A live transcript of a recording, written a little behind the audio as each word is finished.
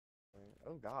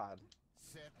Oh God.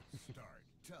 Set, start,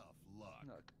 tough luck.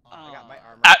 I got my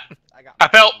armor. I got I my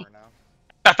felt armor now.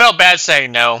 I felt bad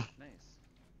saying no. Nice.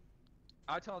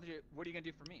 I told you, what are you gonna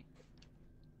do for me?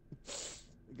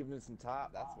 Give me some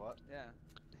top. That's what. Yeah.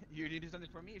 You need to do something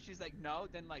for me. If she's like no,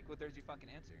 then like, well, there's your fucking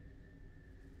answer.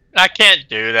 I can't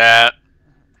do that.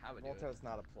 I would do it. Molto's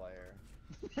not a player.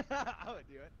 I would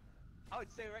do it. I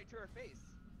would say it right to her face.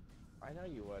 I know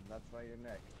you would. That's why you're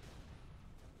Nick.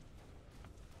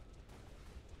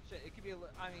 Shit, it could be.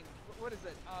 I mean, what is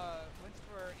it? Went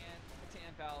for to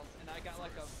Val's, and I got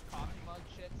like a coffee mug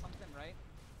shit, something, right?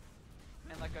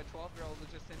 And like a 12-year-old was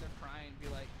just sitting there crying, be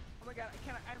like, "Oh my god,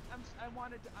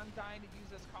 I'm dying to use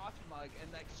this coffee mug,"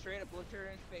 and like straight up looked her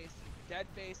in the face, dead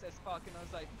face as fuck, and I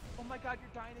was like, "Oh my god,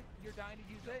 you're dying to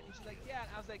use it?" And she's like, "Yeah,"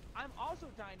 and I was like, "I'm also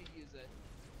dying to use it,"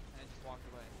 and I just walked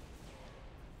away.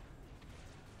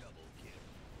 Double kill.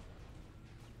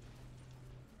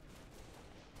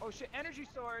 Oh shit, energy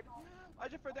sword!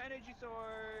 Watch it for the energy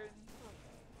sword!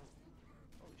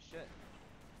 Oh shit.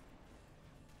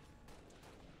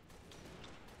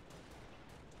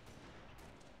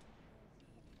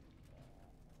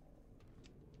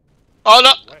 Oh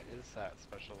no! What is that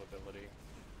special ability?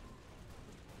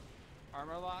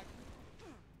 Armor lock?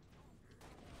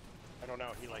 I don't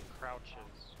know. He like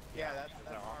crouches. Yeah, that's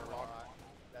that armor lock.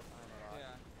 That's armor lock.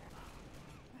 Yeah.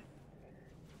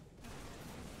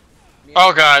 Me Oh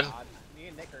and God. Me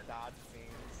and Nick are dodge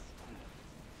fiends.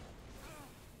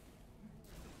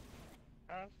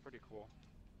 That's pretty cool.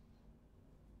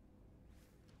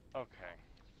 Okay.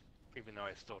 Even though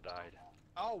I still died.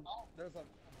 Oh, there's a.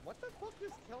 What the fuck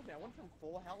just killed me? I went from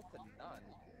full health to none.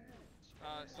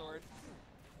 Sword.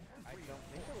 I don't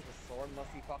think it was a sword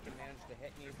unless he fucking managed to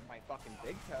hit me with my fucking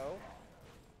big toe.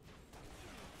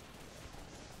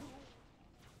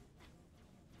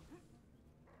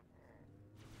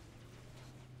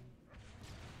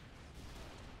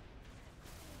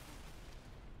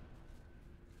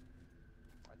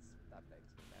 That makes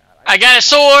me mad. I got a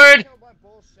sword! Killed by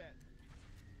bullshit.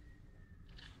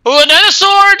 Ooh, another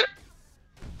sword!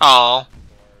 Oh.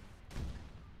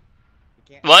 You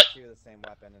can't What? have two of the same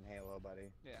weapon in Halo,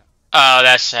 buddy. Yeah. Oh,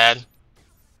 that's sad.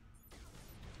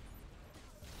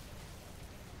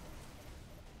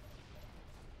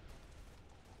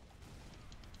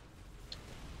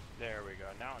 There we go.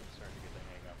 Now I'm starting to get the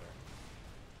hang of it.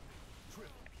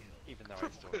 Triple kill. Even though I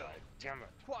still died. Damn it.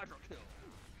 Quadra kill.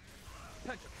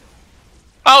 Penta kill.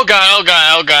 Oh God, oh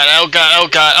God, oh God, oh God, oh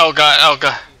God, oh God, oh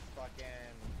God. These fucking,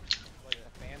 like, the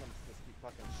phantoms just keep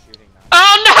fucking shooting now.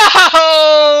 Oh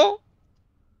no!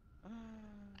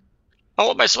 I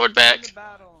want my sword In back. the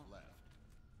battle. Left.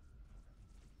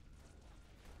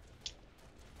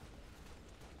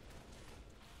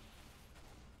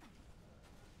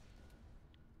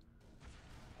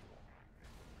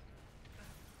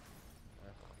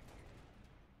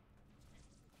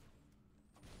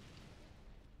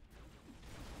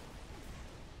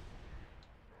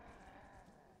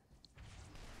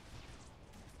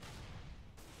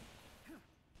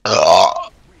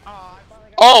 Ugh. I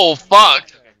finally got Oh fuck! I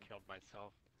think I killed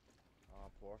myself. Oh,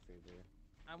 poor Phoebe.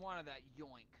 I wanted that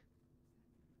yoink.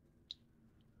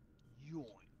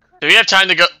 Yoink. Do we have time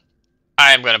to go?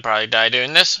 I am gonna probably die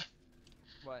doing this.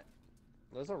 What?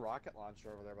 There's a rocket launcher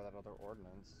over there by that other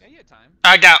ordnance. Yeah, you had time.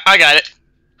 I got it.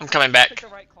 I'm coming back. Pick the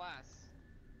right class.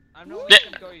 I'm normally Yeah.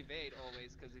 gonna go evade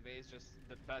always, because evade is just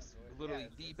the best, literally Yeah,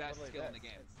 the it's best literally skill in this. the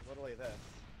game. It's literally this.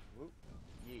 Whoop.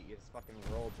 Yeet, you just fucking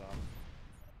roll jump.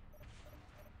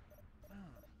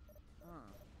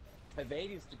 Evade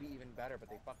used to be even better, but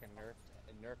they fucking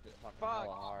nerfed it fucking Fuck.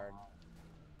 hella hard.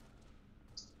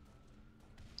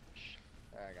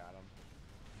 There, I got him.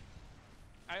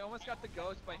 I almost got the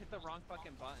ghost, but I hit the wrong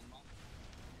fucking button.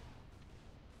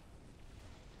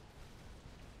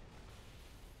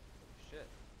 Shit.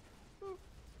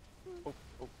 Oh,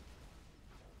 oh.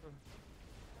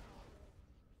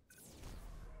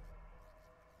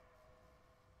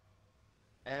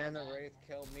 And the Wraith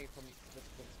killed me from just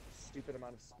the stupid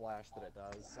amount of splash that it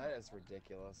does. That is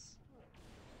ridiculous.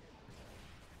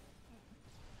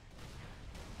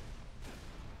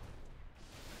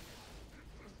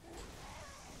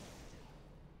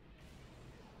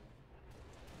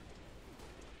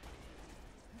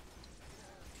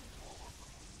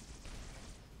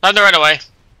 Time to run away.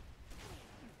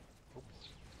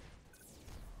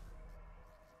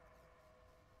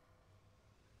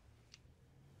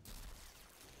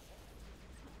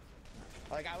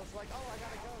 Like, I was like, oh, I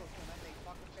gotta go. And then they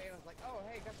fucking say, and I was like, oh,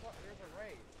 hey, guess what? There's a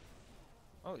Wraith.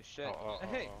 Holy shit. Oh,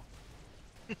 Hey,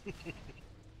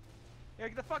 yeah,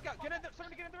 get the fuck out. Get in the,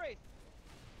 somebody get in the race.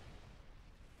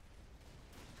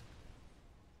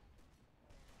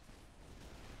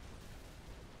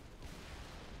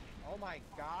 my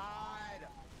god!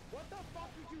 What the fuck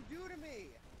did you do to me?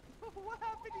 What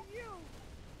happened to you?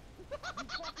 You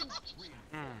fucking...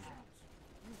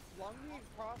 You flung me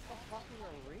across the fucking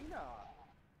arena.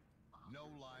 No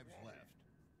lives left.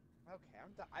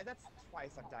 Okay, that's twice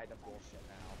I've died to bullshit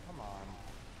now. Come on.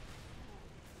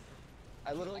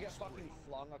 I literally get fucking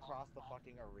flung across the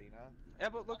fucking arena. Yeah,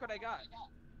 but look what I got.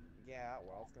 Yeah,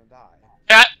 well, it's gonna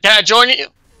die. Can I join you?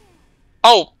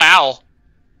 Oh, ow.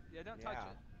 Yeah, don't touch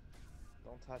it.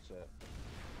 Don't touch it.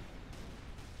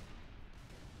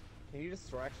 Can you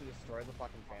actually destroy the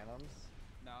fucking phantoms?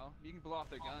 No, you can blow off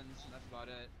their guns, and that's about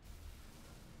it.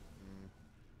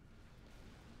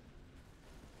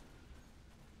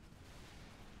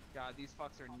 God, these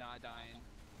fucks are not dying.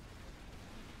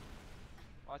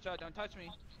 Watch out, don't touch me.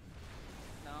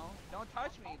 No, don't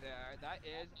touch me there. That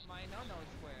is my no-no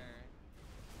square.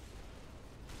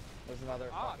 There's another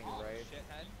fucking raid.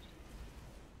 Shithead.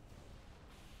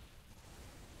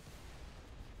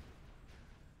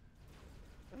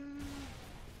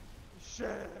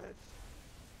 Shit.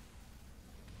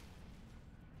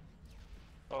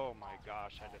 Oh my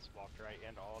gosh, I just walked right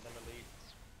into all them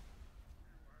elites.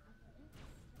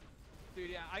 Dude,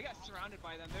 yeah, I got surrounded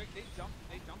by them. They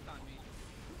jumped on me.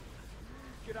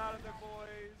 Get out of there,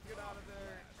 boys. Get out of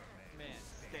there. Man,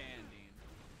 standing.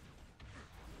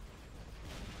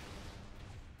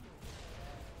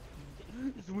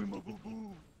 Swim a boo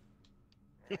boo.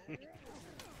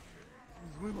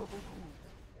 Swim a boo boo.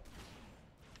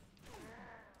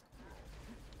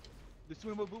 The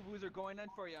swim a boo boos are going in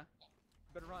for you.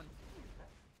 Better run.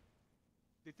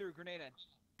 They threw a grenade in.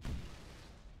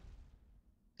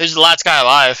 There's the last guy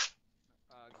alive.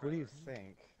 What do you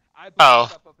think? I blew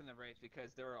up in the race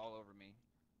because they were all over me.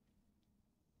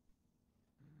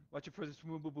 Watch it for the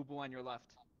swim boo boo boo on your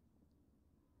left.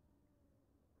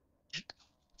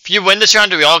 If you win this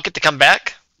round, do we all get to come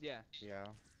back? Yeah. Yeah.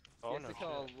 Oh, He has no to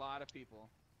kill shit. a lot of people.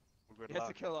 Well, good He has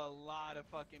luck. to kill a lot of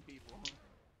fucking people.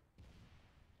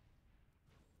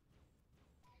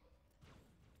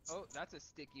 Oh, that's a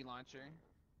sticky launcher.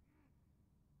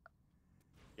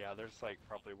 Yeah, there's like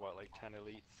probably what, like 10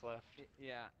 elites left?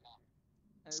 Yeah.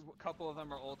 A couple of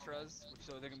them are ultras,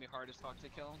 so they're gonna be hard as fuck to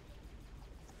kill.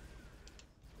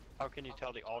 How can you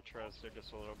tell the ultras they're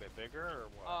just a little bit bigger or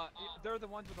what? They're the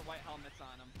ones with the white helmets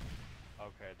on them.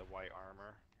 Okay, the white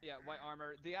armor. Yeah, white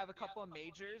armor. They have a couple of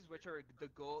majors, which are the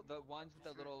ones with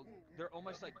the little, they're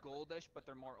almost like goldish, but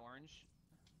they're more orange.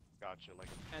 Gotcha, like,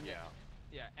 And yeah.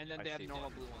 Yeah, and then I they have see. normal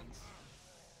blue ones.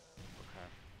 Okay.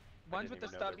 Ones with the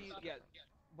didn't even know there stubby, was-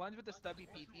 yeah. Ones with the stubby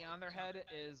PP on their head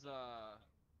is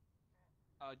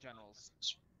generals.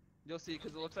 You'll see,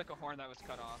 because it looks like a horn that was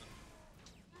cut off.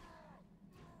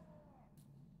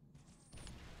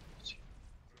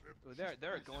 Ooh,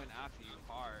 they're going after you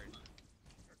hard.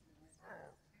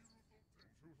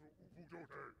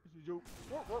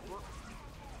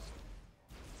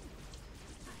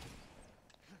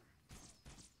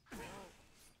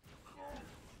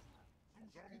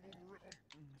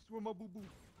 Swim a boo boo.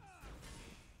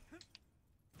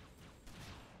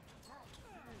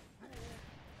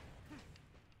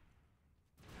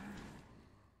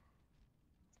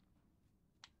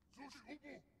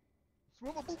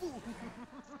 Swim a boo boo.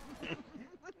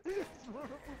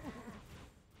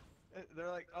 They're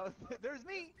like, oh, there's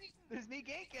me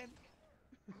ganking.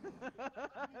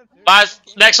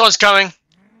 Next one's coming.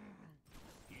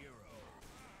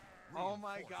 Oh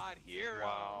my god, hero!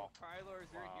 Wow. Krylor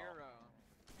is your hero.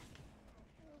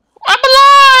 I'm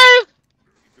alive!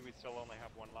 Do we still only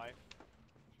have one life?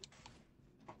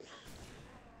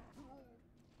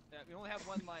 Yeah, we only have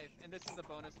one life, and this is the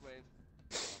bonus wave.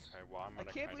 Okay, well I'm I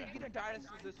gonna can't kinda... believe you didn't die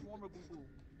to the swarm of boo boo.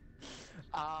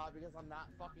 Because I'm not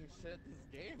fucking shit at this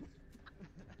game.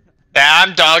 Yeah,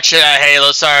 I'm dog shit at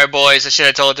Halo. Sorry, boys. I should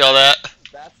have told y'all that.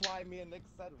 That's why me and Nick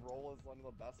said roll is one of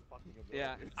the best fucking abilities.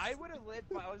 Yeah, I would have lit,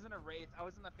 but I was in a wraith. I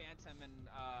was in the phantom, and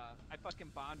I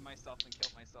fucking bombed myself and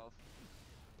killed myself.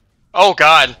 Oh,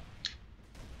 God.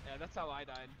 Yeah, that's how I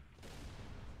died.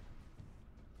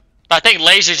 I think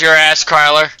lasered your ass,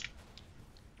 Kryler.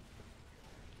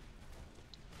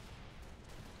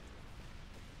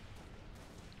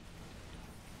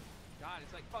 God,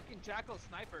 it's like fucking jackal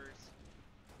snipers.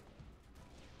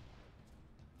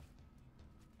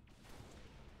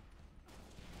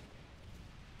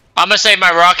 I'm gonna save my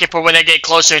rocket for when they get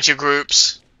closer into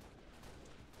groups.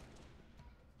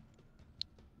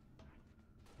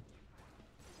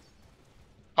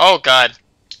 Oh, God.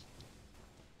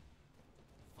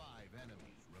 5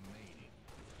 enemies remaining.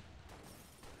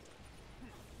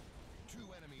 2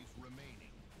 enemies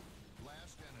remaining.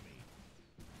 Last enemy.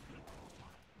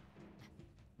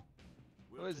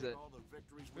 Who is it? All the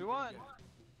victories We can won. get.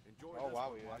 Enjoy Oh, this wow,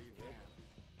 one we while you actually did.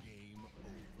 can. Game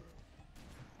over.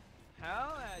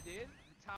 Hell yeah, dude.